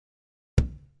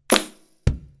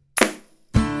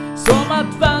Som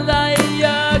att vandra i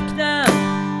öknen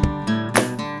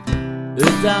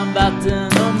utan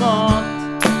vatten och mat.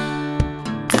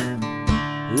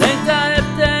 Längtar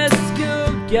efter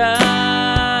skugga,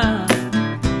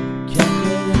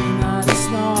 kanske regnar det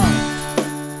snart.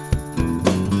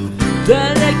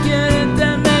 Det räcker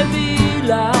inte med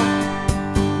vila,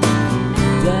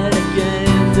 det räcker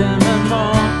inte med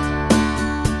mat.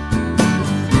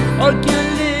 Orken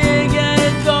ligger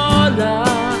i dvala,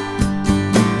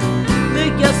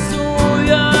 likaså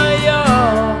gör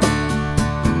jag.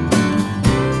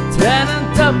 Träden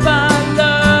tappar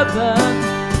löven,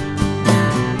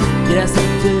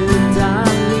 gräset utan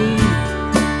liv.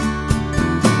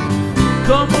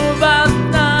 Kom och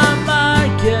vattna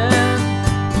marken,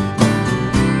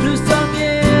 du som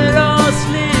ger oss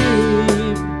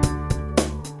liv.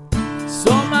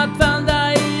 Som att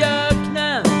vandra i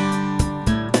öknen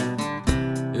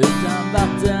utan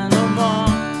vatten och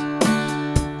mat.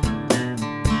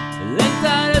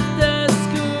 Längtar efter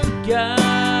skugga,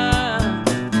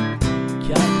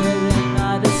 kanske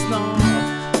regnar det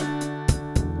snart.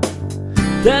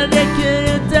 Det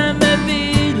räcker inte med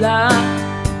vila,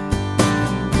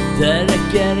 det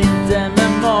räcker inte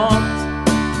med mat.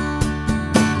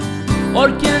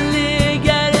 Orken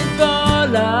ligger i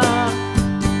dvala,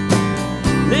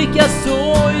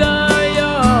 likaså gör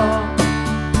jag.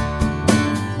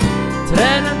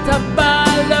 Träden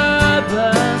tappar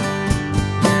löven,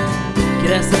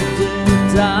 gräset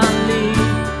utan liv.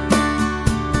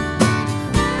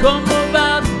 Kom och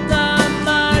vattna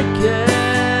marken,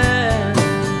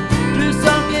 du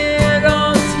som ger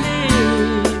oss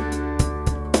liv.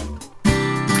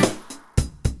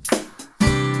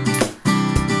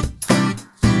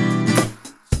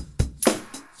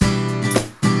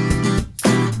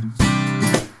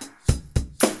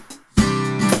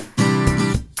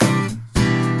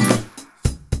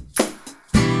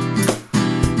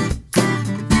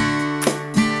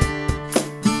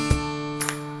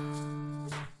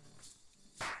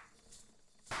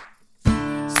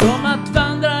 Som att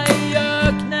vandra i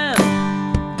öknen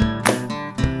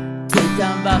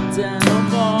utan vatten och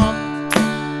mat.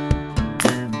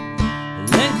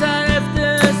 Längtar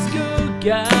efter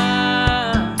skugga,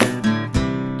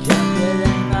 kanske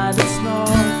regnar det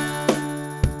snart.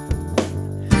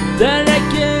 Det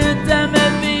räcker inte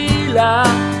med vila,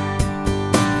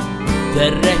 det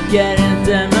räcker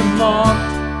inte med mat.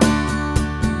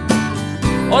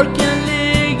 Orken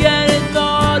ligger i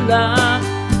dvala,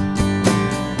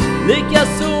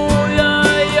 likaså